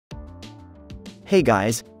Hey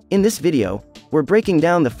guys, in this video, we're breaking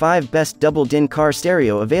down the 5 best double-din car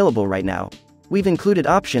stereo available right now. We've included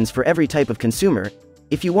options for every type of consumer.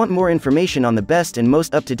 If you want more information on the best and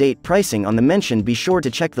most up-to-date pricing on the mentioned, be sure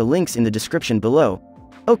to check the links in the description below.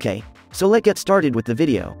 Okay, so let's get started with the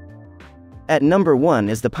video. At number 1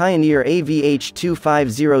 is the Pioneer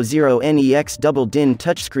AVH2500NEX double-din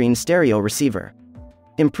touchscreen stereo receiver.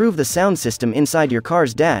 Improve the sound system inside your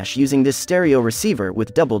car's dash using this stereo receiver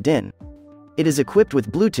with double-din. It is equipped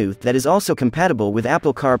with Bluetooth that is also compatible with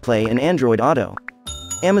Apple CarPlay and Android Auto.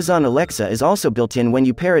 Amazon Alexa is also built in when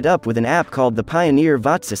you pair it up with an app called the Pioneer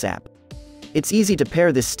Voices app. It's easy to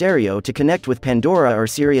pair this stereo to connect with Pandora or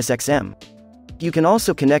SiriusXM. You can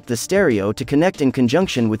also connect the stereo to connect in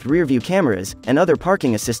conjunction with rear-view cameras and other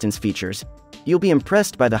parking assistance features. You'll be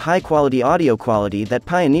impressed by the high-quality audio quality that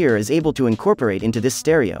Pioneer is able to incorporate into this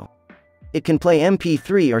stereo. It can play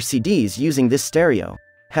MP3 or CDs using this stereo.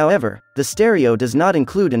 However, the stereo does not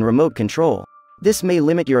include in remote control. This may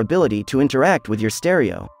limit your ability to interact with your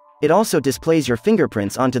stereo. It also displays your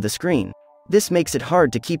fingerprints onto the screen. This makes it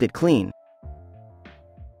hard to keep it clean.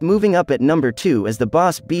 Moving up at number 2 is the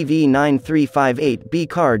Boss BV9358B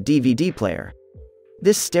car DVD player.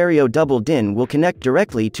 This stereo double-din will connect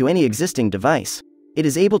directly to any existing device. It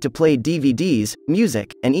is able to play DVDs,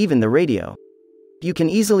 music, and even the radio. You can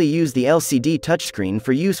easily use the LCD touchscreen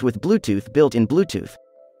for use with Bluetooth built-in Bluetooth.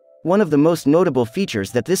 One of the most notable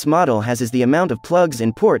features that this model has is the amount of plugs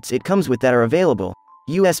and ports it comes with that are available: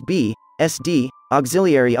 USB, SD,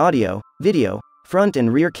 auxiliary audio, video, front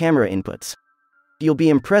and rear camera inputs. You'll be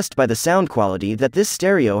impressed by the sound quality that this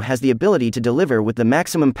stereo has the ability to deliver with the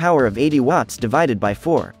maximum power of 80 watts divided by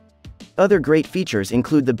 4. Other great features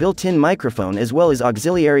include the built-in microphone as well as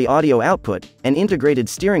auxiliary audio output and integrated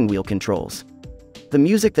steering wheel controls. The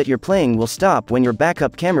music that you're playing will stop when your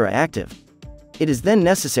backup camera active. It is then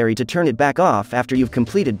necessary to turn it back off after you've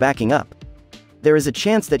completed backing up. There is a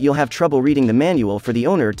chance that you'll have trouble reading the manual for the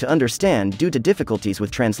owner to understand due to difficulties with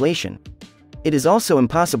translation. It is also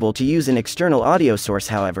impossible to use an external audio source,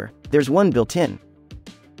 however, there's one built in.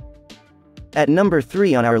 At number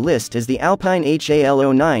 3 on our list is the Alpine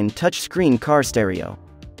HAL09 touchscreen car stereo.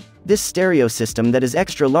 This stereo system that is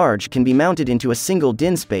extra large can be mounted into a single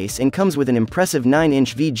DIN space and comes with an impressive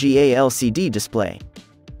 9-inch VGA LCD display.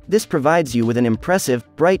 This provides you with an impressive,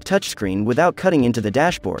 bright touchscreen without cutting into the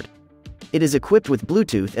dashboard. It is equipped with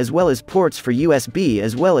Bluetooth as well as ports for USB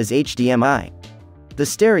as well as HDMI. The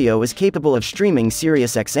stereo is capable of streaming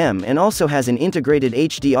SiriusXM and also has an integrated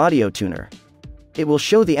HD audio tuner. It will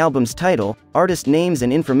show the album's title, artist names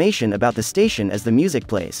and information about the station as the music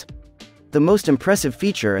plays. The most impressive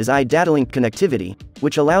feature is iDataLink connectivity,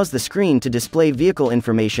 which allows the screen to display vehicle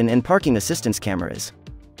information and parking assistance cameras.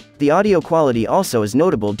 The audio quality also is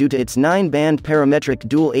notable due to its 9-band parametric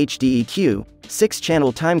dual HD EQ,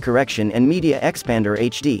 6-channel time correction and media expander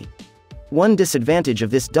HD. One disadvantage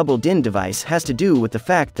of this double-din device has to do with the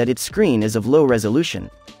fact that its screen is of low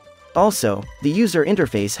resolution. Also, the user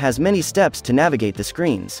interface has many steps to navigate the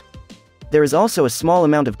screens. There is also a small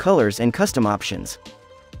amount of colors and custom options.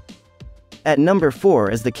 At number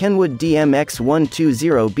 4 is the Kenwood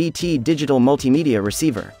DMX120BT digital multimedia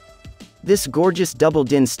receiver. This gorgeous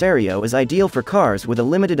double-din stereo is ideal for cars with a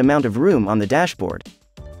limited amount of room on the dashboard.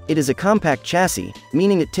 It is a compact chassis,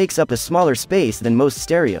 meaning it takes up a smaller space than most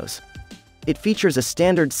stereos. It features a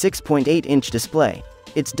standard 6.8-inch display.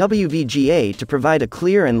 It's WVGA to provide a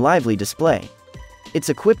clear and lively display. It's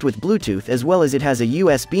equipped with Bluetooth as well as it has a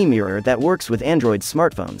USB mirror that works with Android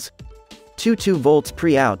smartphones. 2.2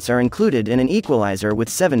 pre-outs are included and an equalizer with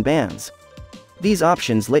 7 bands. These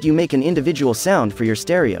options let you make an individual sound for your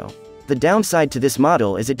stereo. The downside to this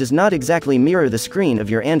model is it does not exactly mirror the screen of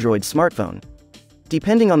your Android smartphone.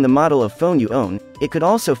 Depending on the model of phone you own, it could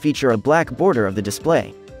also feature a black border of the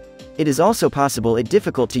display. It is also possible it's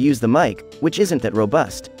difficult to use the mic, which isn't that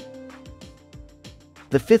robust.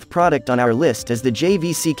 The 5th product on our list is the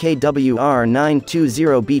JVC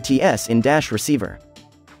KW-R920BTS in-dash receiver.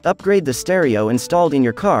 Upgrade the stereo installed in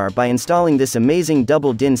your car by installing this amazing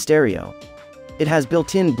double-din stereo. It has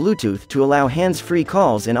built-in Bluetooth to allow hands-free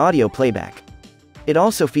calls and audio playback. It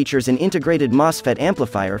also features an integrated MOSFET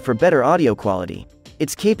amplifier for better audio quality.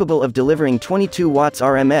 It's capable of delivering 22 watts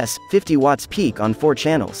RMS, 50 watts peak on 4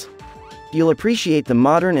 channels. You'll appreciate the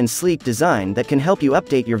modern and sleek design that can help you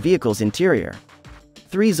update your vehicle's interior.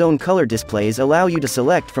 3-zone color displays allow you to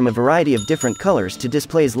select from a variety of different colors to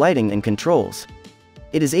displays lighting and controls.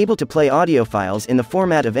 It is able to play audio files in the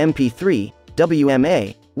format of MP3,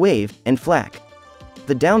 WMA, WAV, and FLAC.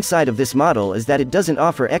 The downside of this model is that it doesn't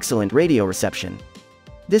offer excellent radio reception.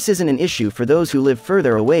 This isn't an issue for those who live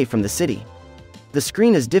further away from the city. The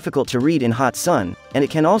screen is difficult to read in hot sun, and it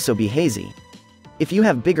can also be hazy. If you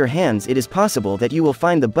have bigger hands, it is possible that you will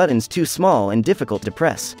find the buttons too small and difficult to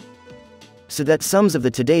press. So that sums of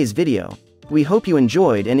today's video. We hope you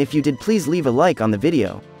enjoyed, and if you did, please leave a like on the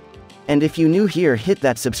video. And if you new here, hit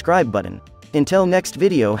that subscribe button. Until next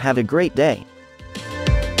video, have a great day.